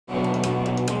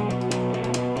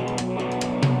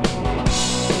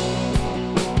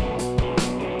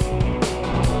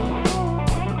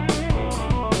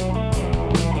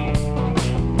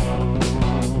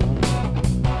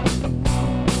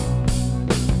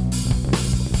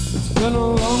been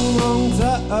a long, long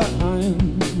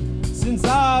time since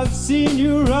I've seen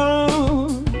you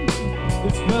round.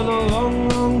 It's been a long,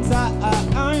 long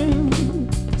time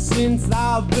since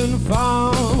I've been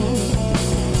found.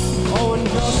 Oh, and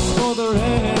just for the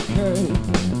record,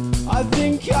 I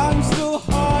think I'm still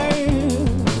high.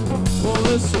 Well,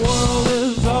 this world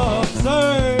is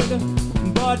absurd,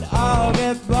 but I'll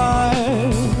get by.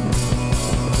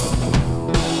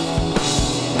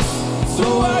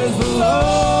 So where's the love?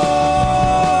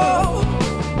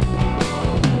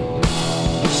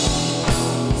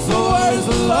 So where's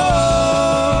the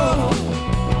love?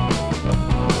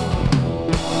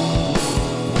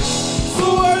 So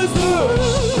where's the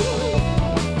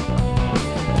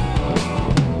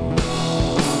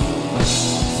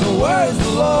So where's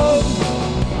the love?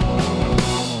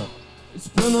 It's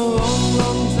been a long,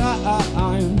 long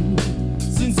time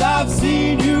since I've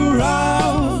seen you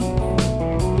round.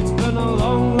 It's been a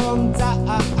long, long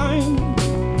time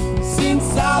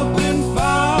since I've been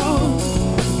found.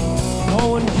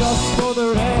 Oh, and just for the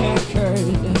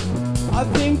record, I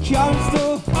think I'm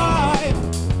still high.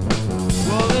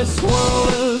 Well, this world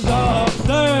is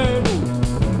absurd,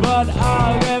 but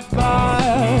I'll get by.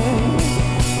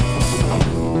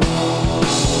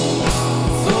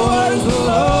 So where's the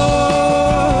love?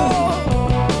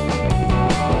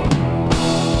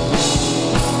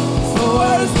 So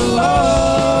where's the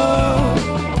love?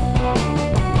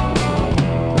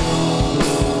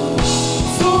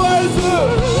 So where's the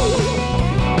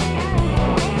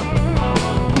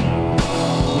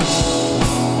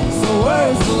So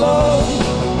where's the love?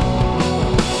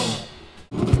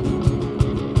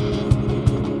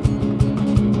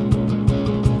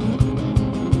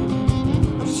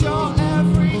 I'm sure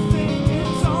everything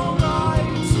is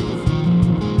alright.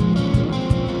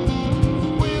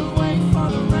 We'll wait for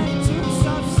the rain to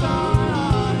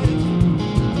subside.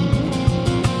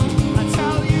 I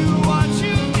tell you what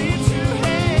you need to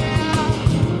hear,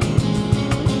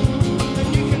 and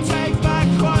you can take back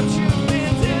what you've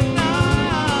been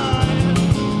denied.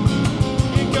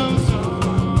 It goes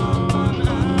on and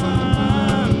on.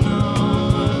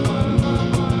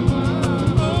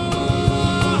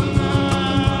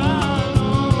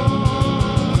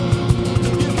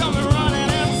 You've got me running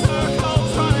in circles,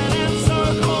 running in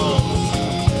circles.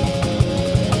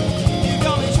 You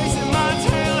got me chasing my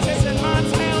tail, chasing my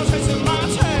tail, chasing my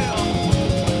tail.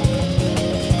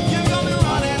 You got me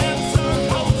running in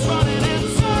circles, running in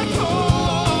circles.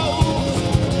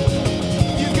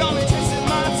 You got me chasing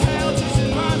my tail,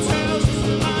 chasing my tail,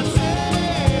 chasing my tail.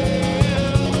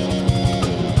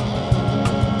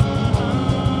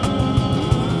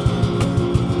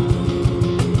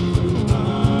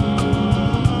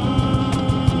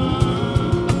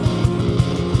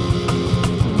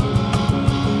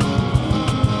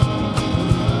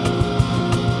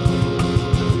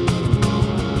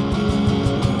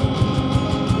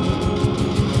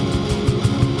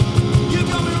 You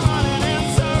got me running in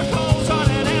circles,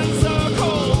 running in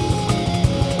circles.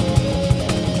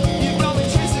 You got me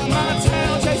chasing my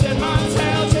tail, chasing my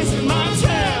tail, chasing my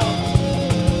tail.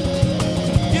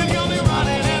 You got me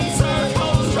running in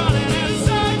circles, running in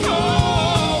circles.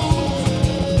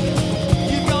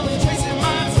 You got me chasing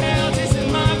my tail,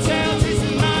 chasing my tail,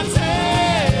 chasing my tail.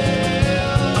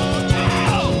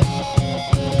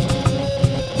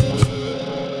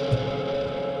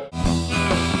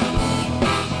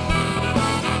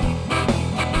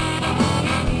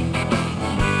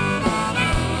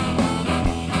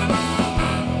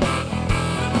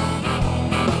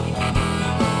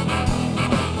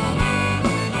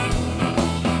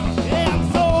 Yeah, I'm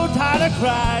so tired of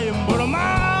crying, but I'm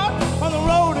out on the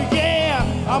road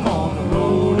again. I'm on the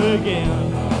road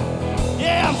again.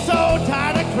 Yeah, I'm so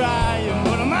tired of crying,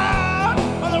 but I'm out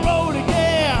on the road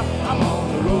again. I'm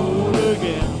on the road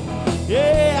again.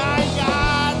 Yeah, I ain't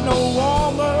got no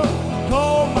woman to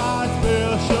call my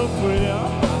special friend.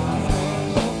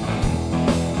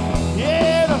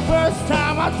 Yeah, the first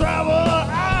time I travel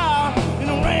out in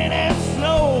the rain and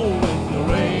snow, in the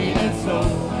rain and snow.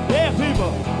 Yeah,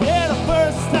 people, yeah, the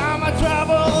first time I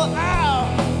travel out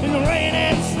in the rain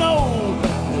and snow,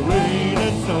 in the rain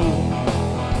and snow.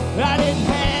 I didn't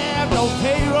have no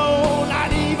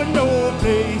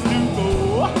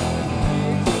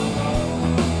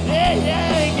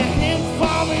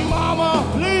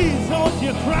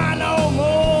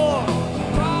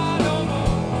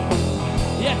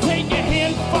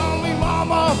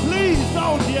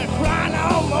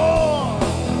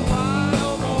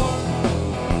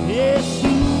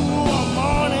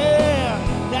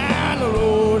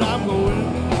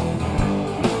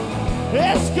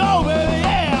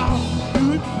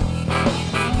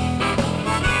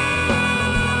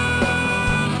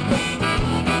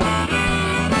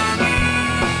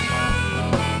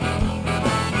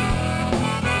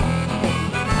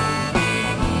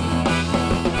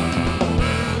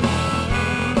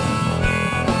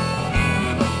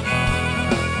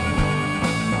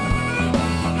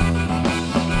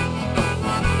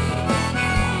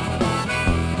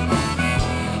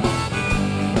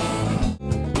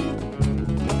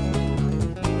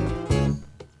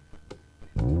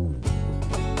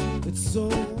so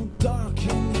dark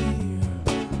in here.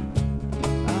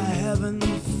 I haven't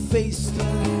faced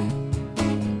it.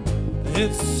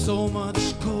 It's so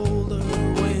much colder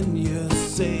when you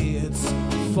say it's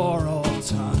for all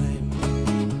time.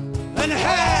 And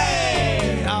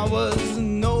hey, I was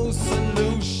no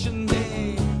solution.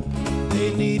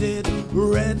 They needed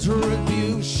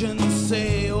retribution,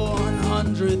 say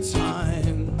 100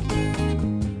 times,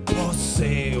 or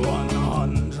say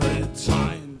 100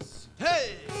 times.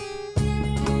 Hey!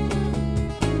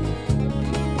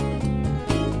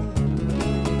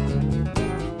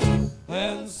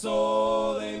 And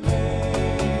so they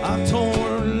made I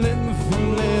torn limb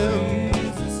from limb.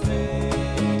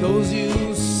 Those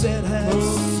you said had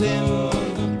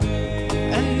sinned,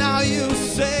 and now you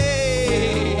say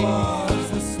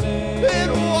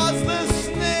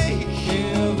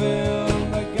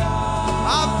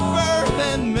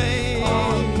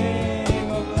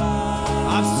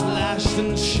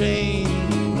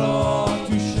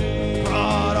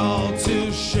brought all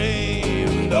to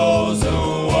shame those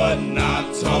who would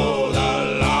not toe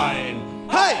the line.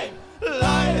 Hey! Line,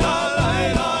 line,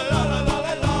 line, line, line,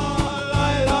 line, line,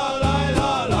 line, line,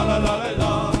 line,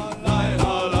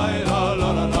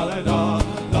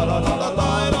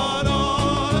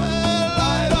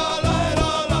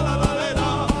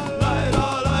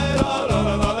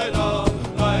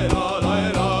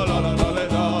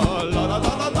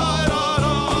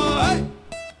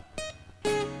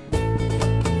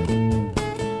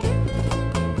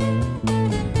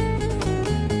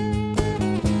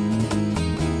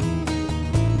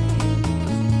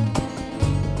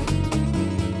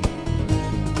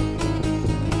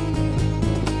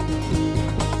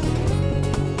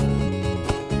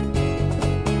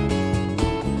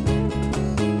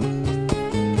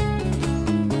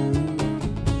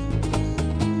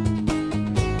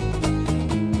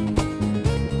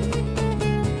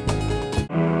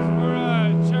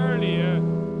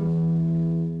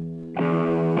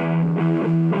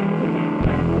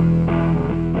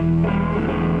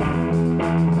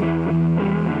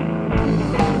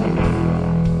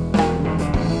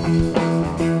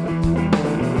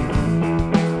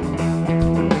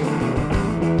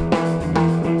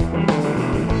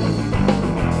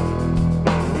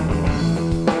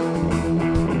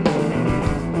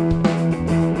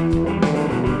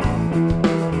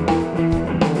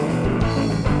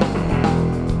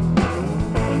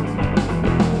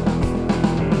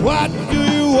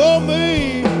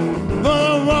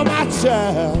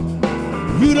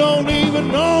 You don't even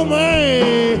know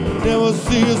me, never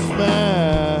see a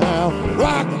smile.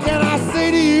 What can I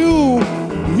say to you?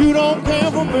 You don't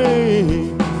care for me.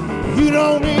 You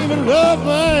don't even love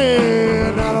me,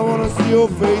 and I don't want to see your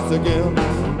face again.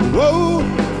 Whoa,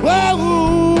 whoa,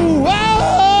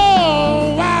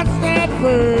 whoa, what's that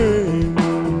pain?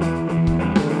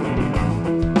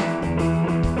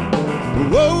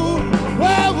 Whoa,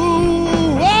 whoa,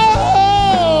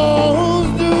 whoa, who's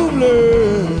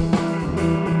doubling?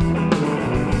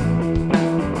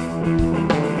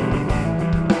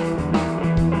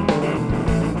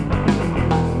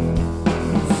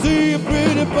 See you,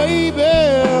 pretty baby,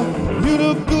 you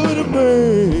look good to me.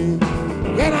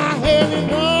 Can I have your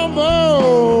number?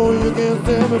 You can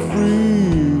set me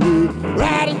free.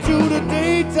 Right into the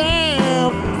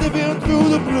daytime, slipping through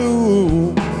the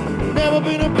blue. Never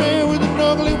been a man with an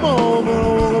ugly woman. I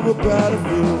walk up a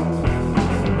battlefield.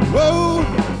 Whoa,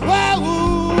 whoa,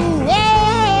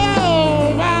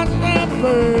 whoa, what's that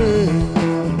pain?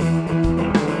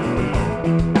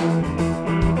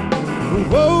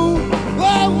 Whoa,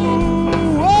 whoa,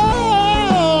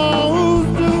 whoa, who's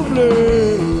to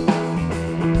blame?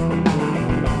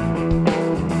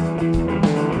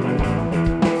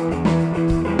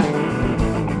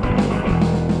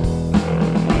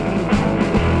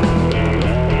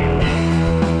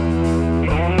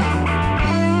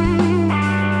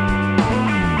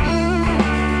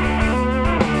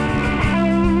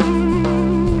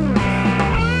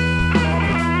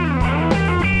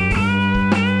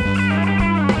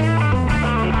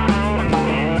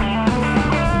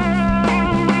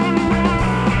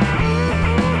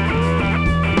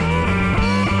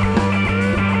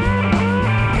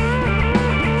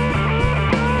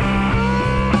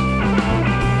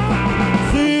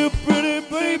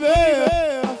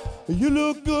 You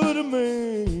look good to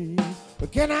me.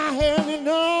 Can I have your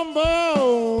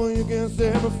number? You can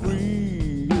set me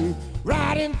free.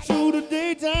 Right into the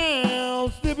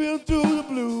daytime, slipping through the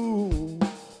blue.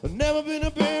 I've never been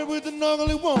in bed with an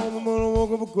ugly woman, but I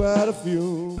woke up for quite a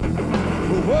few.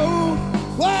 Whoa,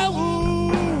 whoa,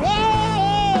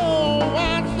 whoa,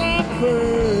 what's that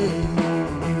pain?